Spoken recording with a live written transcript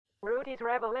Rudy's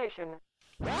Revelation.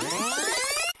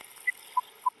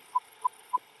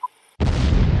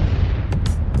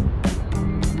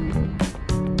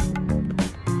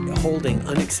 Holding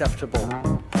unacceptable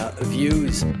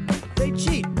views. They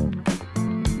cheat. You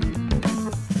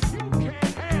can't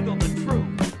handle the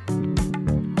truth.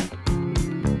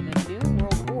 The New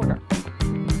World Order.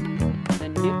 The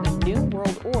New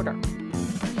World Order.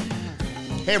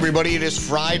 Hey everybody, it is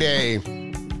Friday,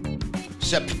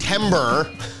 September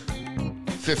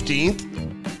 15th.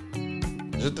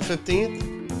 Is it the 15th?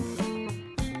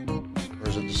 Or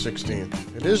is it the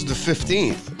 16th? It is the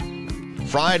 15th.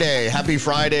 Friday. Happy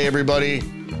Friday, everybody.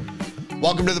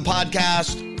 Welcome to the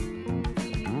podcast.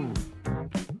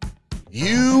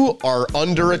 You are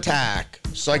under attack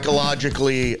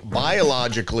psychologically,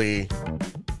 biologically,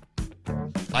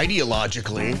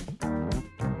 ideologically.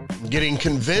 Getting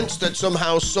convinced that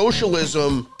somehow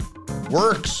socialism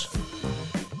works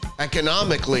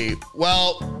economically.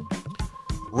 Well,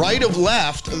 right of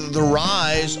left, the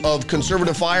rise of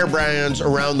conservative firebrands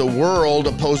around the world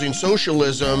opposing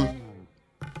socialism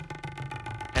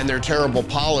and their terrible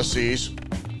policies.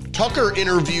 Tucker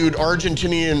interviewed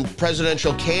Argentinian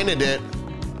presidential candidate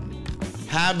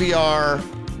Javier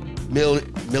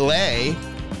Milei,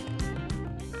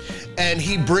 and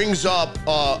he brings up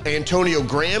Antonio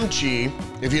Gramsci.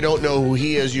 If you don't know who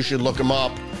he is, you should look him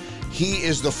up. He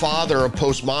is the father of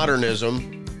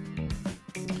postmodernism.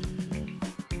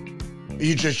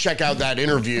 You just check out that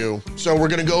interview. So we're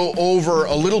going to go over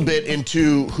a little bit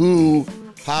into who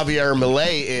Javier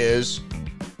Milei is,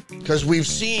 because we've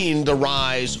seen the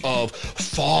rise of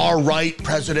far-right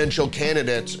presidential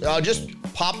candidates, just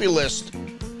populist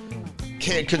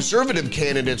conservative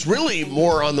candidates, really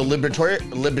more on the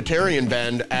libertarian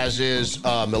bend, as is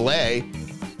Milei.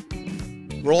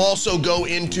 We'll also go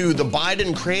into the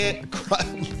Biden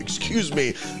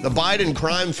the Biden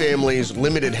crime family's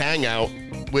limited hangout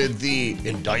with the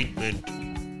indictment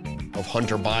of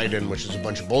Hunter Biden, which is a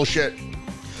bunch of bullshit.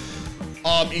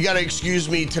 You gotta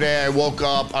excuse me today. I woke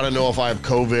up, I don't know if I have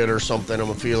COVID or something.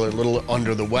 I'm feeling a little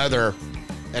under the weather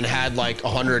and had like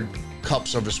 100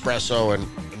 cups of espresso and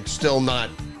still not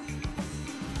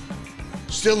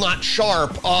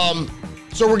sharp.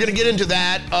 So we're gonna get into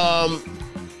that.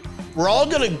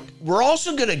 We're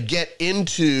also gonna get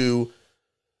into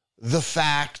the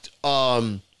fact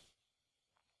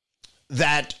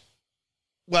that,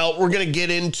 well, we're gonna get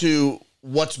into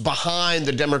what's behind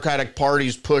the Democratic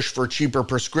Party's push for cheaper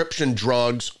prescription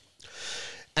drugs,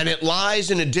 and it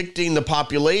lies in addicting the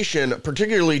population,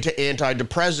 particularly to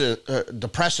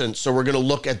antidepressants. So we're going to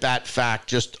look at that fact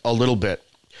just a little bit.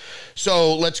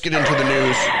 So let's get into the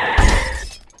news.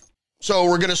 So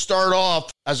we're going to start off,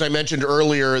 as I mentioned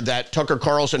earlier, that Tucker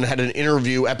Carlson had an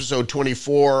interview, episode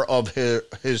 24 of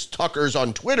his Tuckers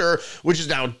on Twitter, which is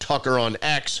now Tucker on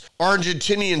X.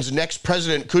 Argentinian's next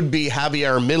president could be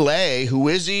Javier Milei. Who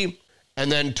is he?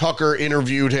 And then Tucker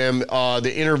interviewed him.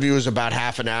 The interview is about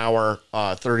half an hour,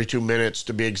 32 minutes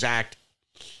to be exact.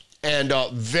 And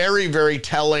very, very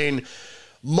telling.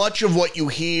 Much of what you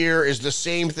hear is the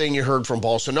same thing you heard from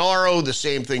Bolsonaro, the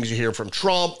same things you hear from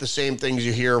Trump, the same things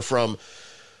you hear from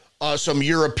some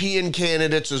European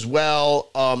candidates as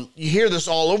well. You hear this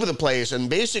all over the place, and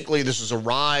basically this is a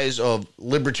rise of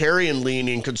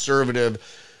libertarian-leaning conservative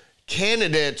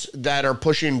candidates that are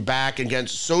pushing back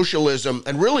against socialism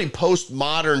and really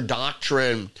postmodern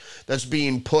doctrine that's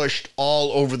being pushed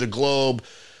all over the globe,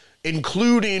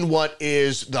 including what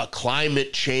is the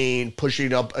climate change,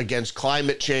 pushing up against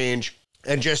climate change,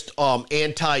 and just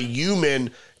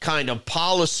anti-human kind of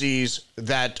policies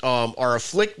that are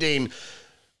afflicting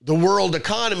the world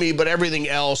economy, but everything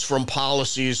else from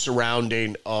policies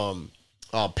surrounding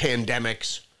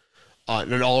pandemics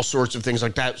and all sorts of things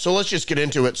like that. So let's just get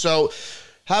into it. So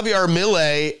Javier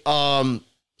Milei,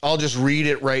 I'll just read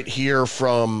it right here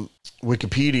from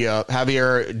Wikipedia.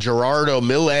 Javier Gerardo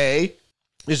Milei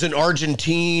is an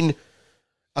Argentine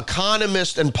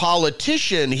economist and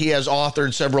politician. He has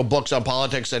authored several books on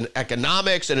politics and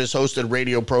economics and has hosted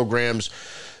radio programs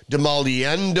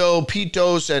Demoliendo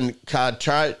Pitos and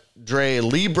Catedra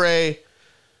Libre.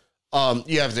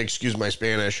 You have to excuse my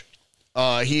Spanish.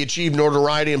 He achieved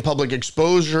notoriety and public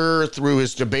exposure through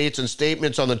his debates and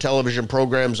statements on the television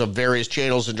programs of various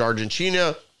channels in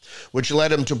Argentina, which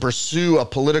led him to pursue a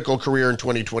political career in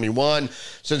 2021.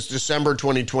 Since December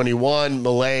 2021,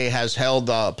 Milei has held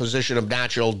the position of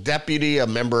national deputy, a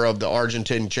member of the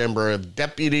Argentine Chamber of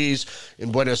Deputies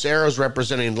in Buenos Aires,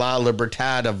 representing La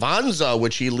Libertad Avanza,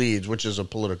 which he leads, which is a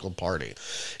political party.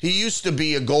 He used to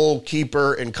be a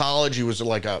goalkeeper in college. He was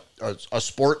like a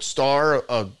sports star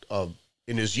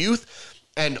in his youth.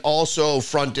 and also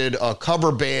fronted a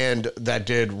cover band that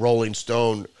did Rolling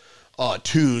Stone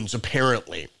tunes,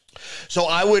 apparently. So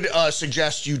I would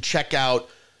suggest you check out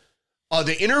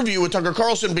the interview with Tucker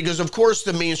Carlson, because, of course,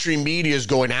 the mainstream media is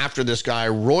going after this guy.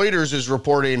 Reuters is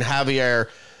reporting Javier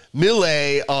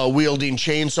Milei, wielding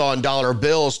chainsaw and dollar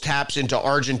bills, taps into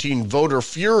Argentine voter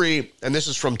fury. And this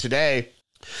is from today.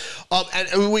 And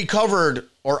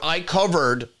I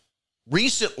covered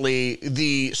recently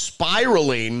the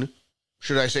spiraling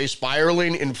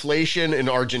inflation in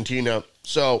Argentina.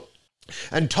 So,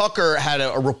 and Tucker had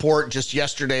a report just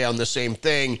yesterday on the same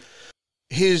thing.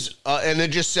 And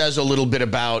it just says a little bit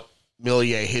about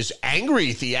Milei. His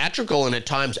angry, theatrical, and at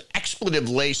times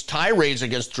expletive-laced tirades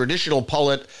against traditional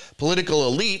political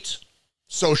elites,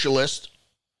 socialists,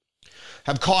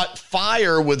 have caught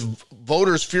fire, with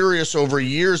voters furious over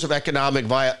years of economic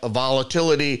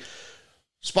volatility,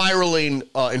 spiraling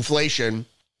inflation,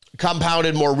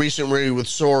 compounded more recently with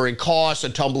soaring costs, a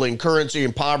tumbling currency,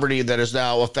 and poverty that is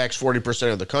now affects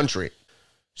 40% of the country.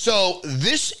 So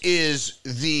this is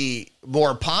the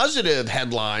more positive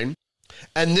headline.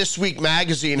 And This Week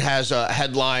magazine has a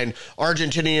headline: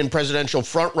 Argentinian presidential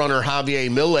frontrunner Javier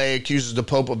Milei accuses the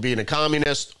Pope of being a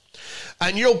communist.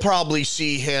 And you'll probably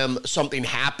see something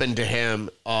happen to him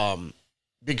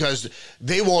because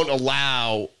they won't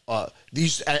allow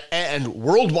these, and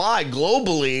worldwide,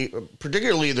 globally,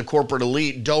 particularly the corporate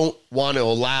elite, don't want to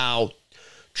allow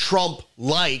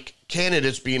Trump-like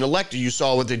candidates being elected. You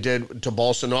saw what they did to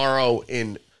Bolsonaro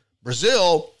in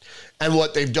Brazil, and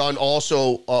what they've done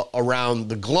also around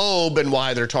the globe, and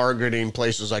why they're targeting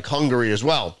places like Hungary as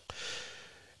well.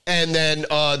 And then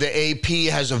the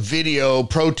AP has a video: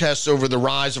 protests over the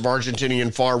rise of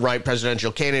Argentinian far-right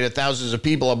presidential candidate. Thousands of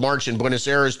people have marched in Buenos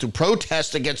Aires to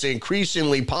protest against the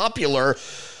increasingly popular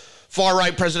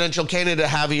far-right presidential candidate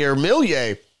Javier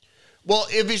Milei. Well,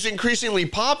 if he's increasingly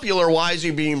popular, why is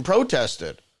he being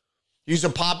protested? He's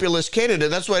a populist candidate.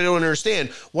 That's what I don't understand.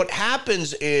 What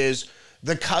happens is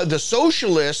the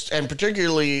socialists, and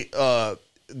particularly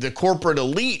the corporate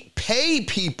elite, pay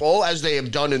people, as they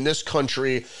have done in this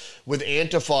country with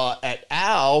Antifa et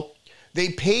al. They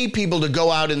pay people to go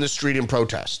out in the street and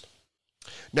protest.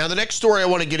 Now, the next story I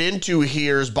want to get into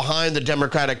here is behind the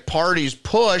Democratic Party's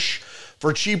push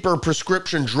for cheaper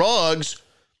prescription drugs,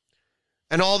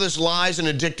 and all this lies in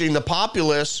addicting the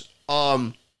populace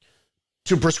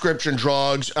to prescription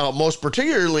drugs, most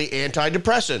particularly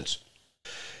antidepressants.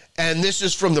 And this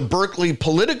is from the Berkeley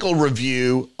Political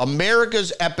Review: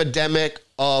 America's Epidemic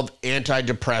of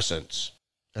Antidepressants.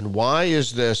 And why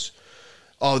is this?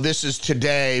 Oh, this is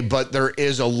today, but there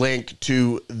is a link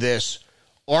to this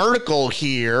article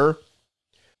here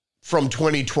from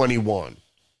 2021.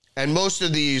 And most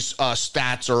of these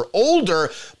stats are older,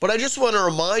 but I just want to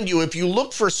remind you, if you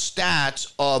look for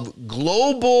stats of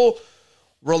global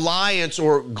reliance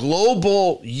or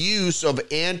global use of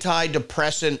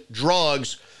antidepressant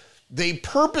drugs, they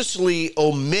purposely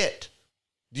omit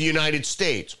the United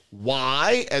States.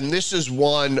 Why? And this is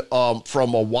one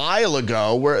from a while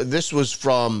ago, where this was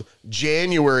from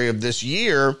January of this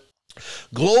year.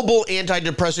 Global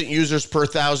antidepressant users per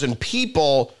 1,000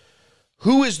 people.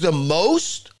 Who is the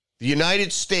most? The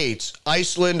United States,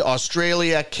 Iceland,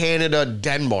 Australia, Canada,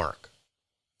 Denmark,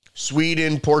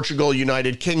 Sweden, Portugal,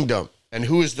 United Kingdom. And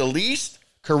who is the least?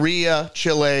 Korea,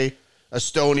 Chile,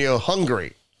 Estonia,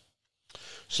 Hungary,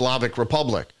 Slavic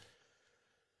Republic.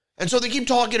 And so they keep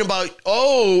talking about,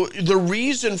 the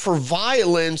reason for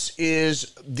violence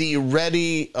is the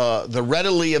readily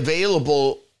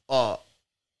available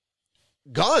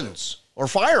guns or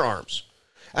firearms.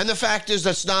 And the fact is,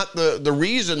 that's not the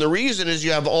reason. The reason is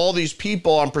you have all these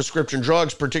people on prescription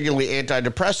drugs, particularly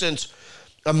antidepressants.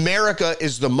 America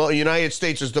is United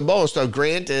States is the most. Now,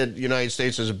 granted, the United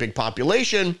States has a big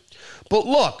population, but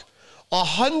look,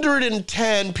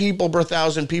 110 people per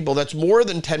 1,000 people, that's more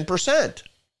than 10%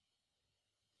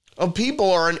 of people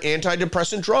are on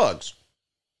antidepressant drugs.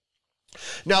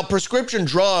 Now, prescription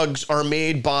drugs are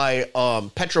made by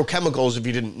petrochemicals, if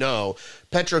you didn't know.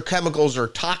 Petrochemicals are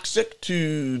toxic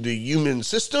to the human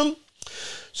system,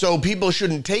 so people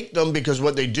shouldn't take them, because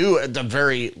what they do at the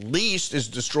very least is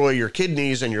destroy your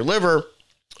kidneys and your liver.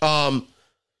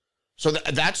 So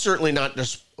that's certainly not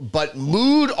this, but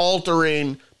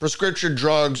mood-altering prescription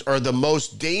drugs are the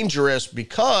most dangerous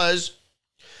because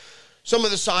some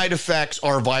of the side effects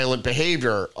are violent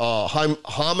behavior,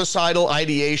 homicidal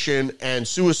ideation and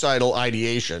suicidal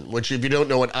ideation, which, if you don't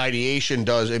know what ideation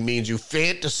does, it means you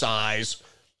fantasize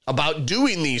about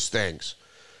doing these things.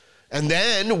 And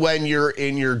then when you're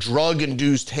in your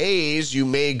drug-induced haze, you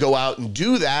may go out and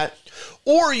do that,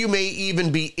 or you may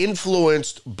even be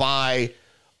influenced by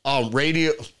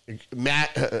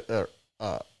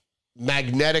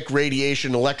magnetic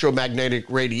radiation, electromagnetic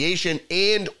radiation,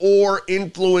 and or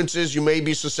influences. You may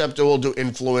be susceptible to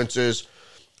influences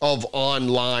of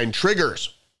online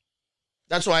triggers.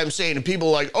 That's why I'm saying to people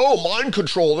like, oh, mind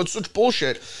control, that's such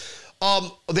bullshit.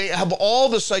 They have all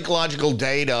the psychological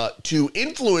data to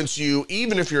influence you,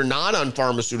 even if you're not on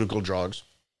pharmaceutical drugs.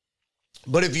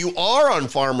 But if you are on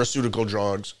pharmaceutical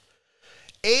drugs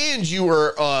and you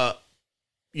are,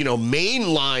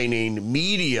 mainlining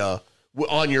media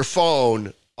on your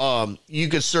phone, you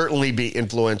could certainly be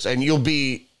influenced, and you'll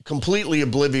be completely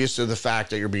oblivious to the fact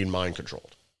that you're being mind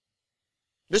controlled.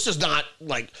 This is not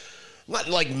like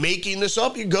making this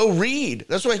up. You go read.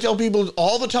 That's what I tell people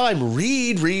all the time.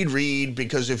 Read,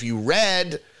 because if you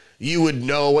read, you would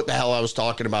know what the hell I was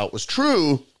talking about was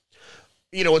true.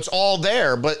 It's all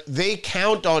there, but they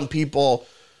count on people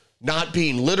not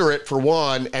being literate for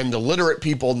one, and the literate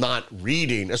people not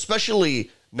reading, especially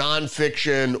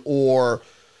nonfiction or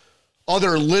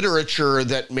other literature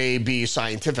that may be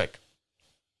scientific.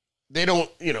 They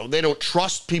don't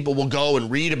trust people will go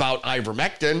and read about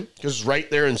ivermectin because it's right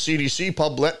there in CDC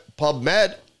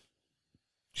PubMed.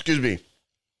 Excuse me.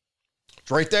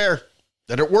 It's right there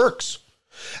that it works.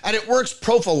 And it works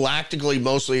prophylactically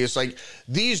mostly. It's like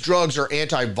these drugs are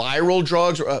antiviral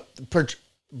drugs,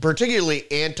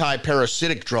 particularly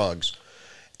anti-parasitic drugs.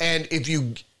 And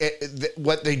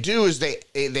what they do is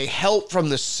they help from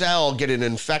the cell get it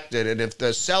infected. And if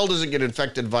the cell doesn't get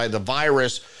infected by the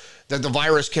virus, then the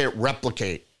virus can't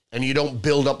replicate. And you don't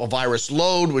build up a virus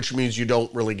load, which means you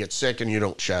don't really get sick and you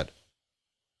don't shed.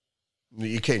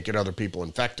 You can't get other people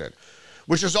infected,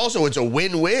 which is also, it's a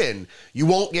win-win. You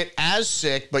won't get as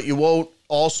sick, but you won't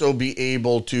also be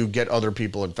able to get other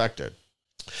people infected.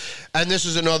 And this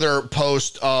is another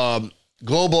post,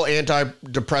 global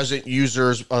antidepressant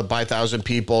users by 1,000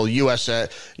 people, USA.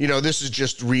 This is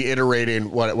just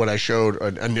reiterating what I showed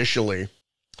initially.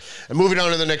 And moving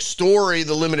on to the next story,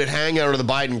 the limited hangout of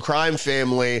the Biden crime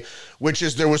family, which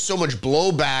is there was so much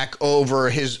blowback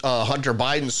over his Hunter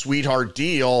Biden sweetheart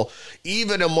deal,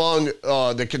 even among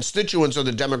the constituents of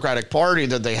the Democratic Party,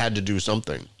 that they had to do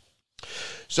something.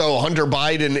 So Hunter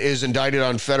Biden is indicted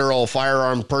on federal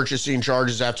firearm purchasing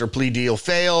charges after plea deal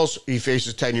fails. He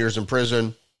faces 10 years in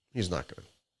prison. He's not good.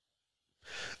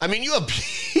 I mean, you have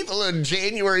people on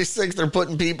January 6th, they're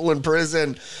putting people in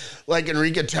prison. Like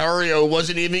Enrique Tarrio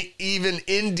wasn't even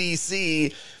in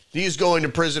D.C. He's going to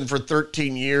prison for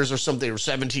 13 years or something, or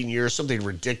 17 years, something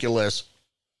ridiculous.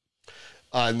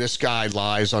 And this guy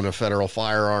lies on a federal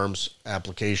firearms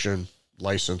application,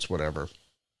 license, whatever.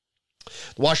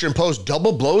 The Washington Post,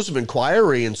 double blows of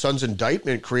inquiry and son's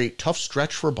indictment create tough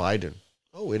stretch for Biden.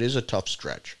 Oh, it is a tough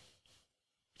stretch.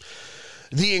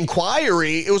 The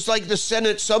inquiry, it was like the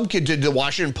Senate subcommittee. Did the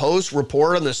Washington Post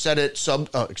report on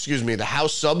the the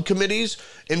House subcommittees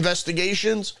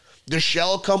investigations, the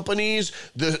shell companies,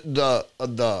 the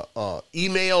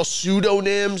email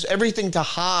pseudonyms, everything to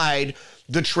hide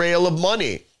the trail of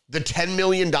money, the $10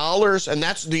 million, and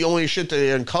that's the only shit that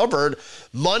they uncovered.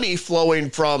 Money flowing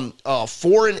from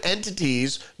foreign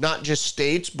entities, not just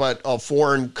states, but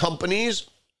foreign companies.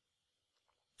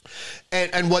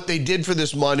 And what they did for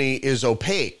this money is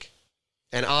opaque.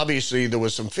 And obviously there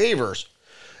was some favors.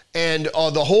 And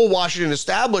the whole Washington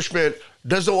establishment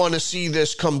doesn't want to see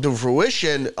this come to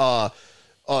fruition,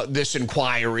 this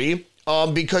inquiry,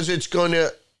 because it's going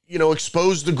to,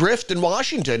 expose the grift in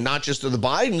Washington, not just to the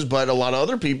Bidens, but a lot of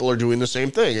other people are doing the same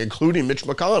thing, including Mitch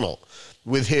McConnell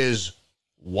with his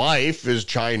wife, his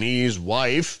Chinese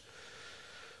wife.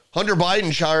 Hunter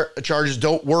Biden charges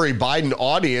don't worry Biden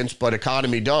audience, but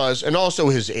economy does, and also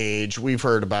his age. We've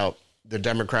heard about the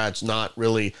Democrats not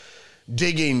really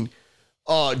digging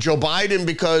Joe Biden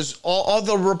because all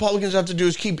the Republicans have to do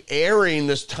is keep airing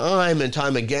this time and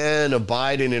time again of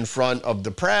Biden in front of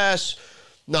the press,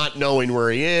 not knowing where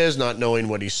he is, not knowing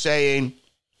what he's saying.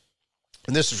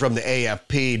 And this is from the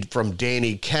AFP, from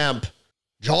Danny Kemp.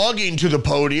 Jogging to the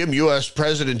podium, U.S.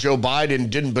 President Joe Biden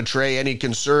didn't betray any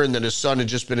concern that his son had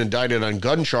just been indicted on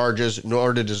gun charges,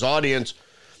 nor did his audience.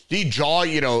 The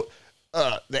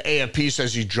AFP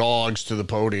says he jogs to the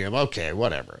podium. Okay,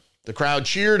 whatever. The crowd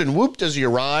cheered and whooped as he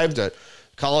arrived at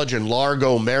college in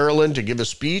Largo, Maryland, to give a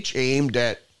speech aimed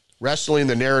at wrestling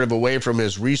the narrative away from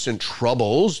his recent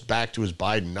troubles back to his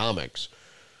Bidenomics.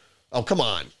 Oh, come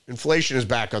on. Inflation is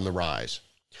back on the rise.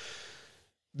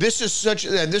 This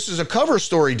is a cover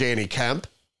story, Danny Kemp,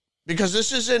 because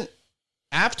this isn't,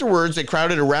 afterwards they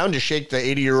crowded around to shake the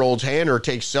 80-year-old's hand or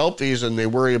take selfies, and they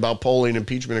worry about polling,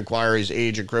 impeachment inquiries,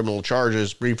 age, and criminal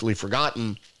charges briefly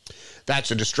forgotten.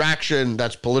 That's a distraction.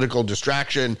 That's political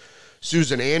distraction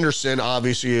Susan Anderson,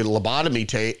 obviously a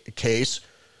lobotomy case,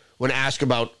 when asked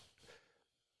about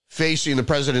facing the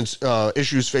president's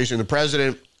issues facing the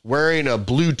president, wearing a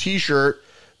blue T-shirt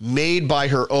made by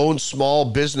her own small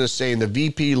business, saying the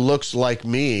VP looks like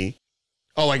me.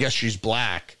 Oh, I guess she's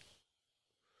black.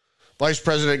 Vice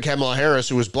President Kamala Harris,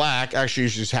 who was black, actually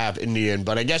she's half Indian,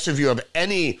 but I guess if you have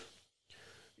any,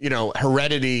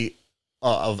 heredity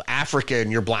of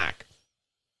African, you're black.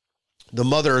 The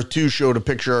mother of two showed a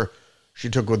picture she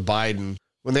took with Biden.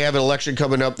 When they have an election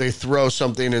coming up, they throw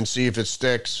something and see if it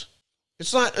sticks.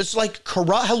 It's like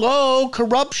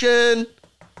corruption.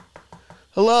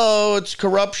 Hello, it's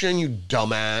corruption, you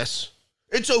dumbass.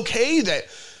 It's okay that,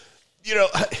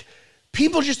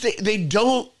 people just,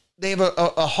 they have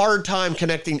a hard time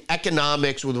connecting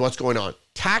economics with what's going on.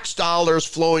 Tax dollars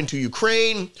flowing to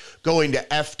Ukraine, going to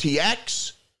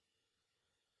FTX,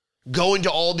 going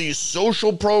to all these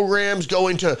social programs,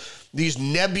 going to these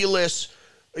nebulous,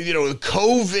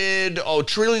 COVID,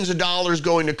 trillions of dollars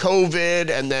going to COVID,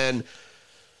 and then,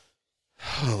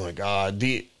 oh my God,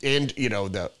 the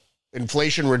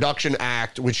Inflation Reduction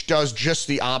Act, which does just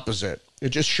the opposite. It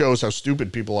just shows how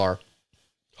stupid people are.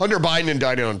 Hunter Biden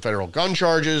indicted on federal gun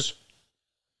charges.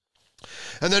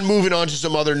 And then moving on to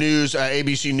some other news,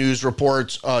 ABC News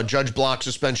reports judge blocks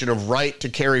suspension of right to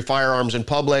carry firearms in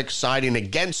public, siding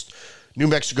against New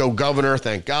Mexico governor.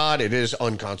 Thank God, it is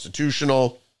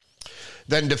unconstitutional.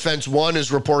 Then Defense One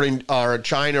is reporting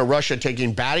China, Russia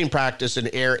taking batting practice in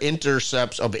air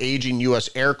intercepts of aging U.S.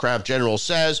 aircraft. General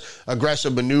says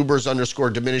aggressive maneuvers underscore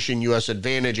diminishing U.S.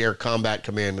 advantage, air combat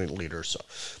commanding leaders. So,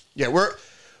 yeah,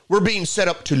 we're being set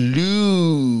up to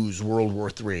lose World War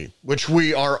III, which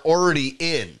we are already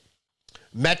in.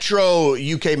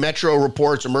 UK Metro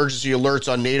reports emergency alerts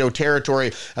on NATO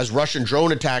territory as Russian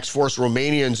drone attacks force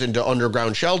Romanians into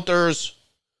underground shelters.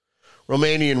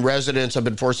 Romanian residents have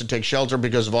been forced to take shelter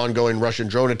because of ongoing Russian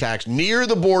drone attacks near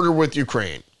the border with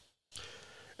Ukraine.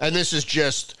 And this is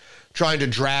just trying to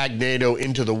drag NATO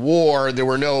into the war. There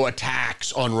were no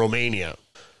attacks on Romania.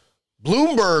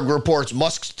 Bloomberg reports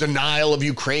Musk's denial of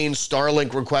Ukraine's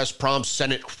Starlink request prompts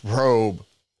Senate probe.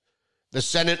 The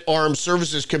Senate Armed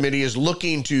Services Committee is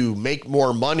looking to make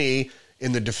more money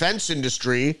in the defense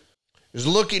industry, is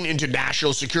looking into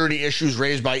national security issues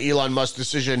raised by Elon Musk's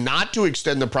decision not to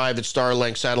extend the private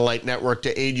Starlink satellite network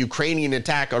to aid Ukrainian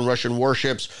attack on Russian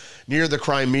warships near the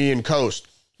Crimean coast.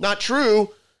 Not true.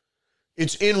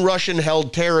 It's in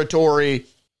Russian-held territory.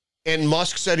 And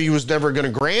Musk said he was never going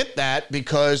to grant that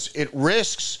because it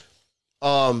risks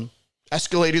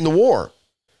escalating the war.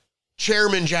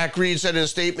 Chairman Jack Reed said in a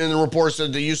statement in the report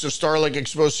that the use of Starlink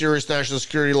exposed serious national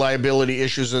security liability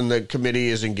issues, and the committee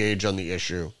is engaged on the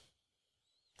issue.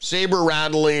 Saber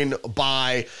rattling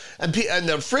by, and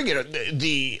the friggin',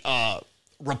 the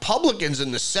Republicans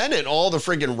in the Senate, all the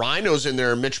friggin' rhinos in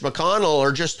there, Mitch McConnell,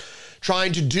 are just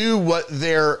trying to do what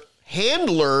their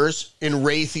handlers in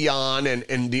Raytheon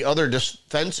and the other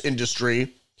defense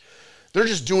industry, they're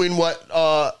just doing what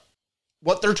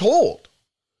they're told.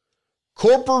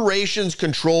 Corporations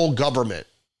control government.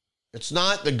 It's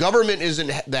not, the government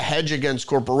isn't the hedge against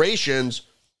corporations,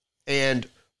 and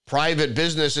private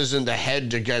business isn't the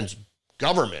hedge against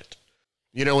government.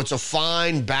 It's a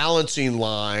fine balancing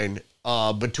line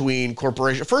between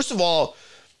corporations. First of all,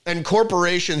 and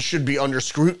corporations should be under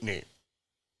scrutiny.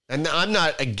 And I'm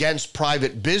not against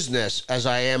private business as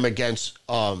I am against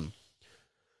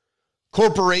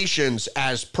corporations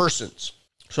as persons.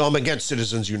 So I'm against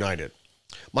Citizens United.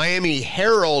 Miami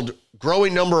Herald,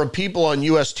 growing number of people on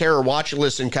U.S. terror watch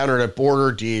lists encountered at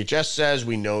border. DHS says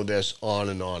we know this, on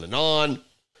and on and on.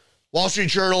 Wall Street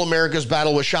Journal, America's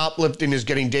battle with shoplifting is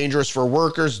getting dangerous for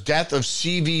workers. Death of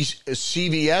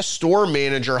CVS store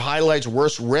manager highlights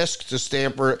worst risks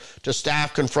to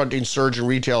staff confronting surge in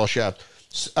retail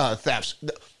thefts.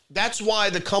 That's why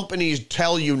the companies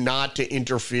tell you not to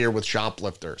interfere with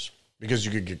shoplifters, because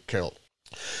you could get killed.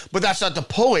 But that's not the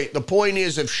point. The point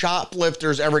is, if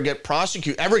shoplifters ever get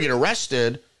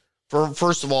arrested,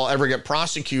 first of all, ever get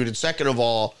prosecuted, second of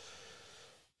all,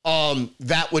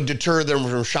 that would deter them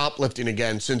from shoplifting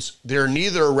again, since they're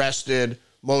neither arrested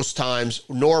most times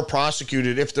nor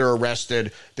prosecuted. If they're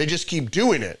arrested, they just keep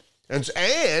doing it.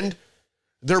 And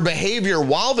their behavior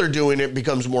while they're doing it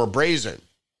becomes more brazen,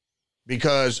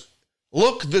 because,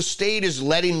 look, the state is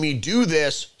letting me do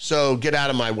this, so get out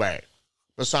of my way.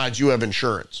 Besides, you have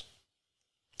insurance.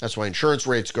 That's why insurance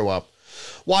rates go up.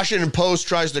 Washington Post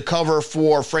tries to cover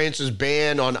for France's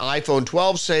ban on iPhone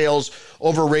 12 sales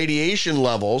over radiation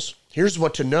levels. Here's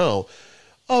what to know.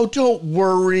 Oh, don't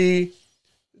worry.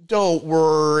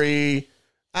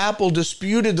 Apple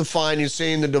disputed the findings,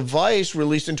 saying the device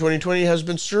released in 2020 has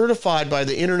been certified by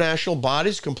the international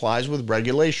bodies, complies with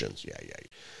regulations. Yeah.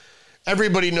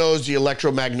 Everybody knows the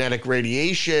electromagnetic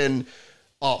radiation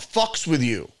fucks with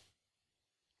you.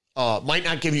 Might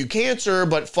not give you cancer,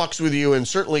 but fucks with you, and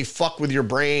certainly fuck with your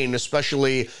brain,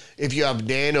 especially if you have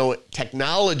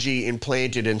nanotechnology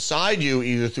implanted inside you,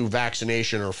 either through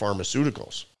vaccination or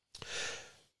pharmaceuticals.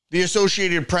 The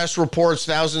Associated Press reports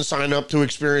thousands sign up to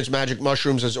experience magic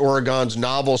mushrooms as Oregon's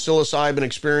novel psilocybin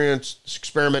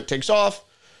experiment takes off.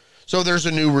 So there's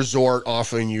a new resort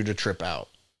offering you to trip out.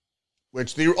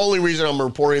 Which the only reason I'm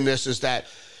reporting this is that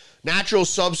natural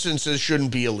substances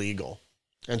shouldn't be illegal.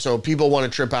 And so people want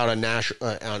to trip out on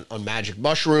magic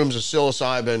mushrooms or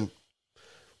psilocybin,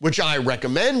 which I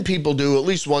recommend people do at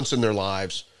least once in their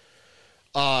lives.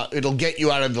 It'll get you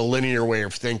out of the linear way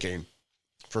of thinking,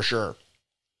 for sure.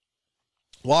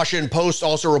 Washington Post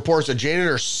also reports a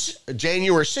January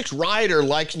 6th rioter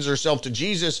likens herself to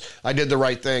Jesus. I did the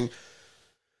right thing.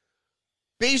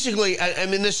 Basically, I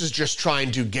mean, this is just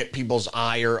trying to get people's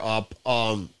ire up.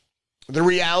 The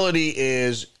reality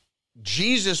is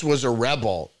Jesus was a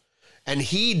rebel, and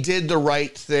he did the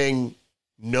right thing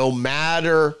no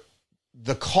matter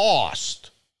the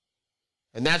cost.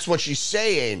 And that's what she's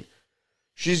saying.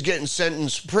 She's getting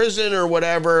sentenced to prison or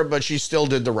whatever, but she still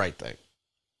did the right thing.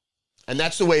 And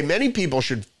that's the way many people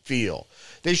should feel.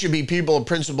 They should be people of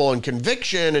principle and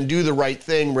conviction and do the right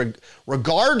thing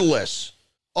regardless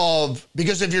of,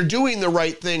 because if you're doing the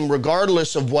right thing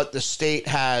regardless of what the state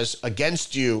has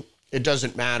against you, it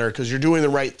doesn't matter because you're doing the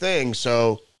right thing.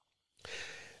 So,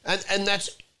 and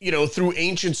that's, you know, through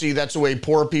anciency, that's the way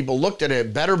poor people looked at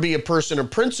it. Better be a person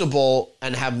of principle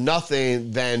and have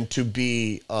nothing than to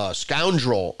be a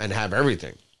scoundrel and have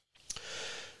everything.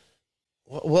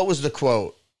 What was the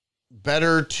quote?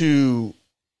 Better to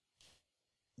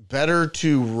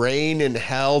reign in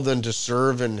hell than to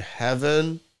serve in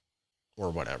heaven, or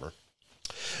whatever.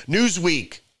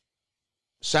 Newsweek.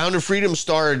 Sound of Freedom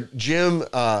star Jim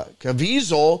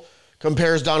Caviezel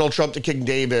compares Donald Trump to King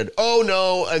David. Oh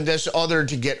no, and this other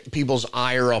to get people's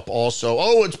ire up also.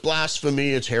 Oh, it's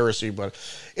blasphemy, it's heresy, but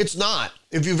it's not.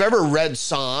 If you've ever read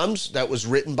Psalms that was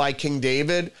written by King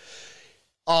David,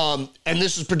 and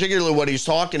this is particularly what he's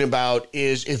talking about,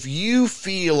 is if you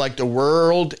feel like the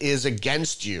world is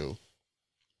against you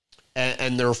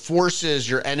and their forces,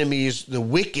 your enemies, the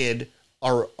wicked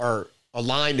are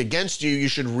aligned against you, you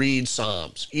should read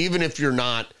Psalms. Even if you're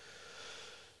not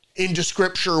into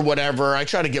scripture or whatever. I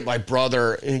try to get my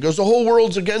brother, and he goes, the whole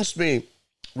world's against me.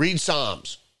 Read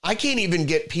Psalms. I can't even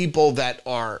get people that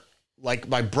are like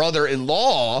my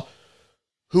brother-in-law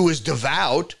who is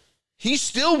devout. He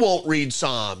still won't read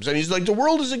Psalms. And he's like, the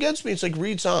world is against me. It's like,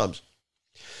 read Psalms.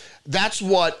 That's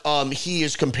what he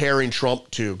is comparing Trump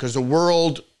to, because the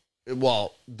world,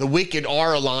 well, the wicked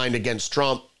are aligned against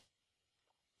Trump.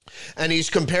 And he's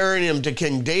comparing him to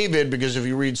King David because if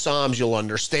you read Psalms, you'll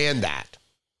understand that.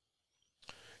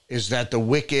 Is that the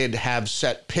wicked have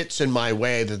set pits in my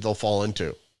way that they'll fall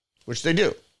into, which they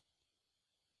do.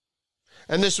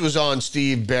 And this was on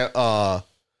Steve Bannon's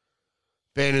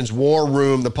War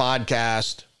Room, the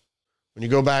podcast. When you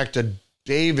go back to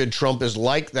David, Trump is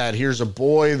like that. Here's a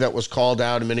boy that was called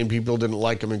out and many people didn't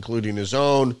like him, including his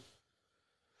own.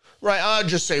 Right, I'd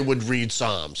just say would read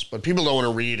Psalms, but people don't want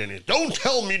to read any. Don't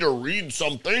tell me to read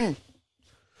something.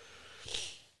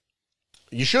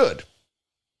 You should.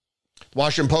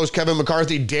 Washington Post, Kevin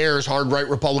McCarthy dares hard-right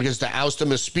Republicans to oust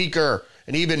him as speaker.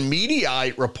 And even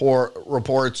Mediaite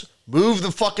reports, move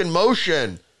the fucking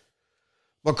motion.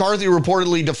 McCarthy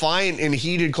reportedly defiant in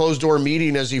heated closed-door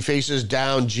meeting as he faces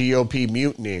down GOP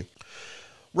mutiny.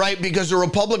 Right, because the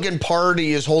Republican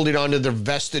Party is holding on to their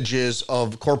vestiges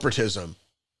of corporatism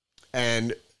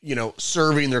and, you know,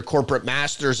 serving their corporate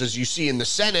masters, as you see in the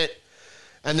Senate,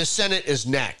 and the Senate is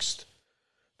next.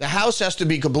 The House has to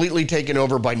be completely taken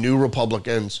over by new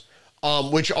Republicans,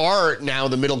 which are now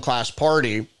the middle-class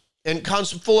party, and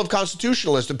full of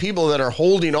constitutionalists, the people that are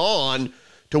holding on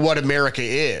to what America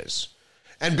is,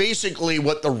 and basically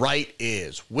what the right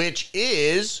is, which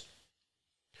is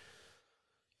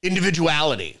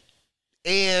individuality,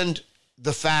 and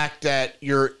the fact that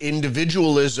your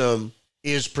individualism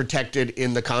is protected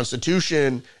in the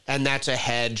Constitution, and that's a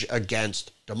hedge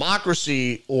against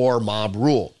democracy or mob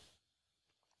rule.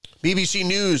 BBC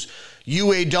News,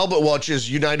 UAW watches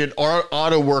United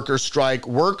Auto Workers strike.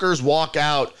 Workers walk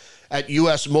out at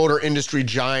U.S. motor industry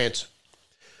giants.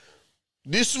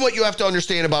 This is what you have to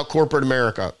understand about corporate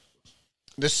America.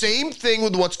 The same thing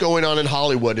with what's going on in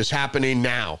Hollywood is happening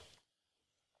now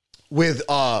with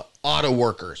auto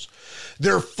workers.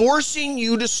 They're forcing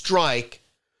you to strike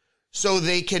so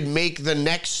they can make the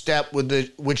next step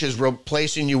which is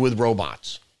replacing you with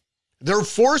robots. They're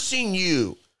forcing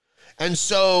you. And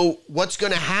so what's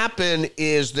going to happen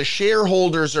is the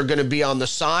shareholders are going to be on the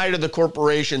side of the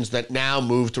corporations that now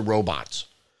move to robots.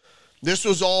 This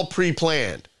was all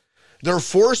pre-planned. They're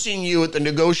forcing you at the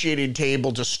negotiating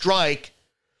table to strike,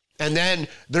 and then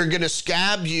they're going to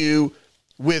scab you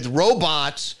with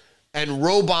robots, and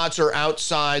robots are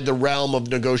outside the realm of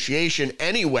negotiation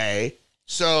anyway.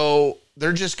 So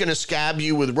they're just going to scab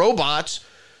you with robots.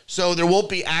 So there won't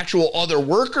be actual other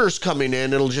workers coming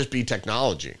in. It'll just be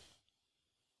technology.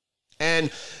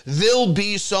 And there'll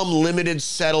be some limited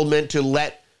settlement to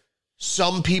let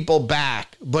some people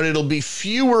back, but it'll be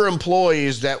fewer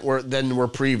employees than were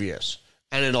previous.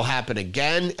 And it'll happen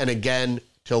again and again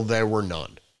till there were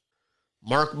none.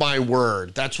 Mark my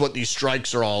word, that's what these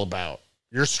strikes are all about.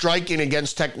 You're striking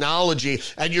against technology,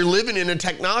 and you're living in a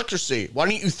technocracy. Why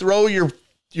don't you throw your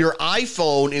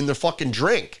iPhone in the fucking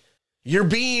drink? You're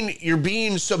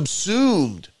being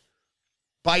subsumed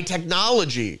by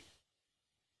technology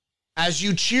as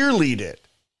you cheerlead it.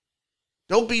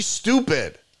 Don't be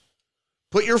stupid.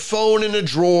 Put your phone in a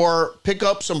drawer, pick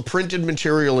up some printed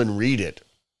material and read it.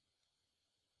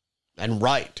 And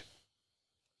write.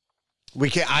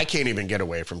 I can't even get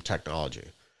away from technology.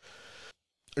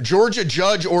 A Georgia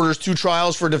judge orders 2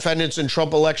 trials for defendants in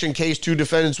Trump election case. 2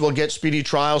 defendants will get speedy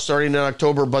trial starting in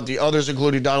October, but the others,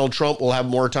 including Donald Trump, will have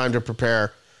more time to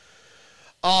prepare.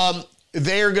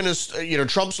 They are going to,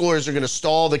 Trump's lawyers are going to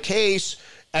stall the case,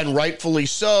 and rightfully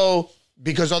so,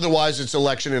 because otherwise it's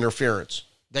election interference.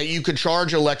 That you could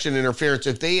charge election interference.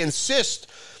 If they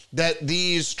insist that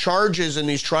these charges and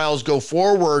these trials go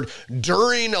forward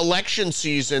during election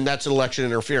season, that's election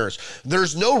interference.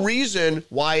 There's no reason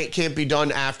why it can't be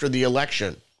done after the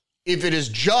election. If it is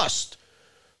just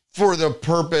for the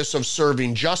purpose of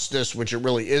serving justice, which it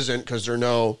really isn't, because there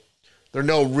are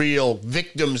no real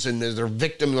victims in this. They're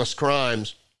victimless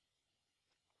crimes.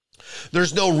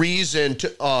 There's no reason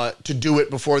to do it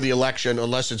before the election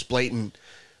unless it's blatant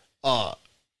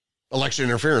election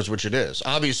interference, which it is.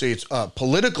 Obviously, it's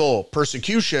political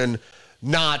persecution,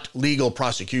 not legal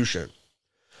prosecution.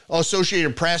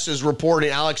 Associated Press is reporting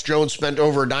Alex Jones spent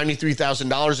over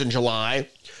 $93,000 in July.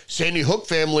 Sandy Hook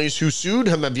families who sued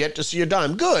him have yet to see a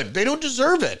dime. Good. They don't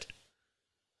deserve it.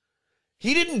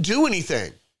 He didn't do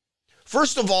anything.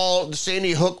 First of all,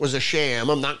 Sandy Hook was a sham.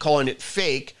 I'm not calling it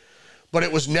fake, but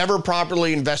it was never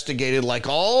properly investigated like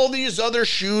all these other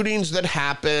shootings that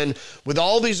happen, with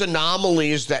all these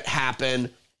anomalies that happen,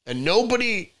 and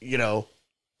nobody,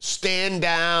 stand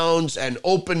downs and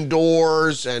open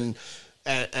doors and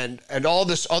all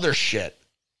this other shit.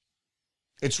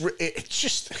 It's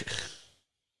just,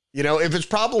 if it's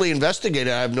properly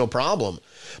investigated, I have no problem.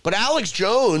 But Alex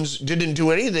Jones didn't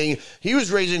do anything. He was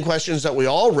raising questions that we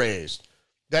all raised.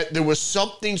 That there was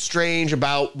something strange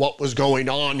about what was going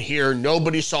on here.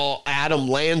 Nobody saw Adam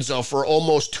Lanza for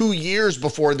almost 2 years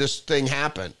before this thing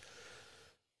happened.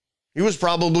 He was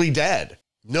probably dead.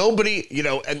 Nobody,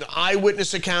 and the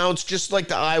eyewitness accounts, just like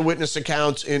the eyewitness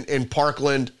accounts in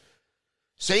Parkland,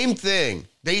 same thing.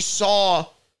 They saw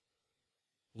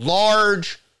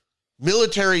large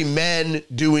military men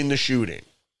doing the shooting.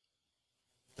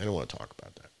 I don't want to talk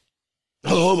about that.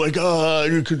 Oh my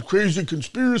God, you're crazy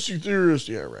conspiracy theorist.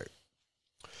 Yeah, right.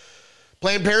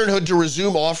 Planned Parenthood to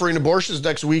resume offering abortions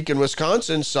next week in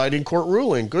Wisconsin, citing court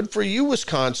ruling. Good for you,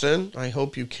 Wisconsin. I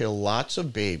hope you kill lots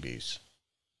of babies.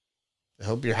 I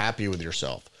hope you're happy with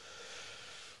yourself.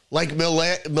 Like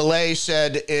Milei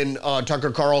said in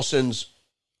Tucker Carlson's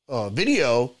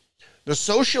video, the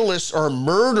socialists are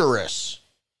murderous,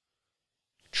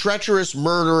 treacherous,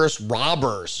 murderous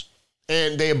robbers.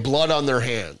 And they have blood on their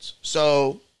hands.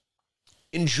 So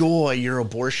enjoy your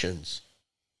abortions.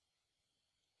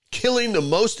 Killing the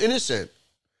most innocent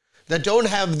that don't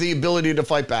have the ability to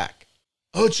fight back.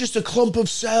 Oh, it's just a clump of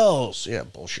cells. Yeah,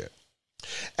 bullshit.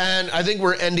 And I think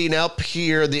we're ending up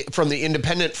here from the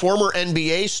Independent. Former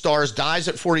NBA stars dies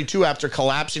at 42 after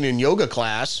collapsing in yoga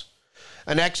class.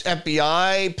 An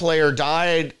ex-FBI player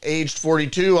died aged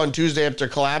 42 on Tuesday after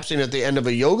collapsing at the end of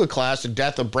a yoga class. The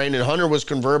death of Brandon Hunter was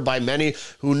confirmed by many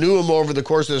who knew him over the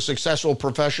course of a successful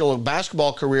professional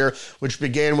basketball career, which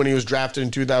began when he was drafted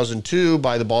in 2002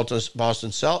 by the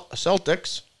Boston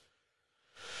Celtics.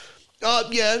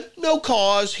 No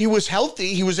cause. He was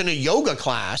healthy. He was in a yoga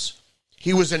class.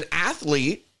 He was an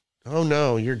athlete. Oh,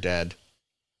 no, you're dead.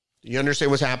 You understand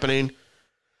what's happening?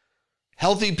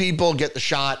 Healthy people get the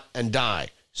shot and die.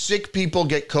 Sick people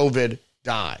get COVID,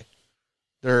 die.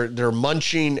 They're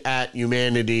munching at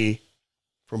humanity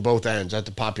from both ends at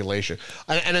the population.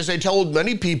 And as I told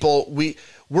many people,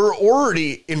 we're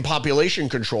already in population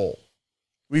control.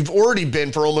 We've already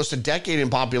been for almost a decade in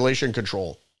population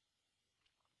control.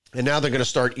 And now they're going to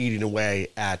start eating away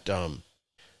at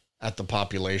the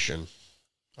population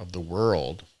of the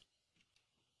world.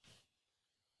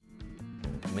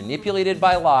 Manipulated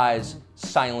by lies,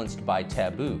 silenced by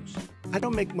taboos. I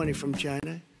don't make money from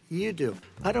China. You do.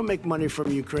 I don't make money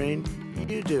from Ukraine.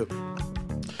 You do.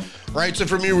 All right, so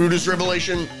for me, Root is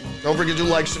Revelation. Don't forget to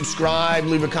like, subscribe,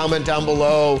 leave a comment down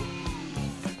below.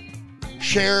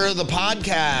 Share the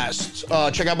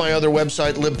podcast. Check out my other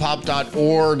website,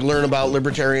 libpop.org. Learn about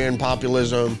libertarian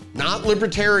populism. Not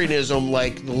libertarianism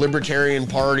like the Libertarian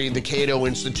Party, the Cato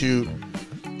Institute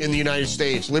in the United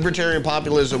States. Libertarian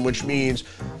populism, which means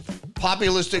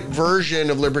populistic version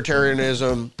of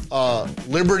libertarianism,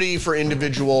 liberty for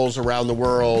individuals around the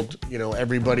world,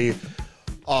 everybody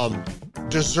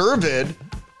deserved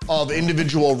of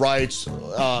individual rights,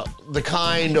 the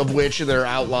kind of which they're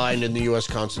outlined in the U.S.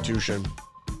 Constitution.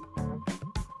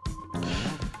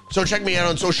 So check me out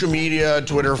on social media,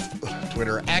 Twitter,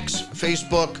 X,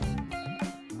 Facebook,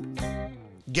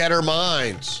 Getter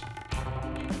Minds.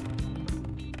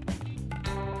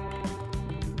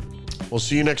 We'll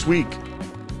see you next week.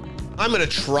 I'm going to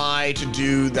try to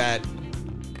do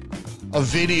a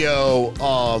video,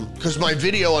 because my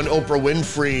video on Oprah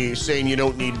Winfrey saying you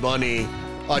don't need money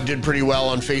did pretty well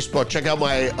on Facebook. Check out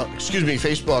my,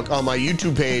 Facebook, on my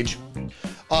YouTube page.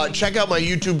 Check out my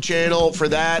YouTube channel for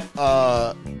that.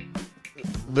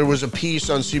 There was a piece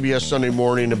on CBS Sunday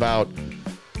Morning about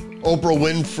Oprah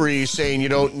Winfrey saying you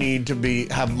don't need to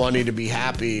have money to be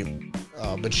happy,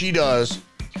 but she does.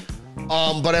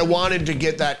 But I wanted to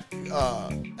get that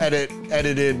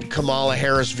edited Kamala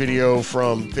Harris video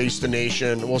from Face the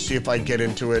Nation. We'll see if I get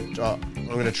into it. I'm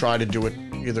going to try to do it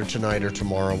either tonight or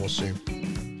tomorrow. We'll see.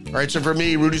 All right, so for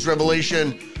me, Rudy's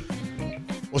Revelation.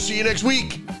 We'll see you next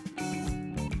week.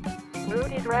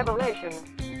 Rudy's Revelation.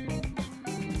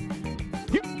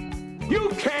 You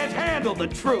can't handle the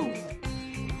truth.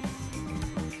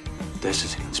 This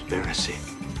is a conspiracy.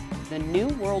 The New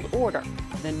World Order.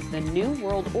 The New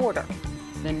World Order.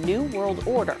 The New World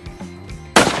Order.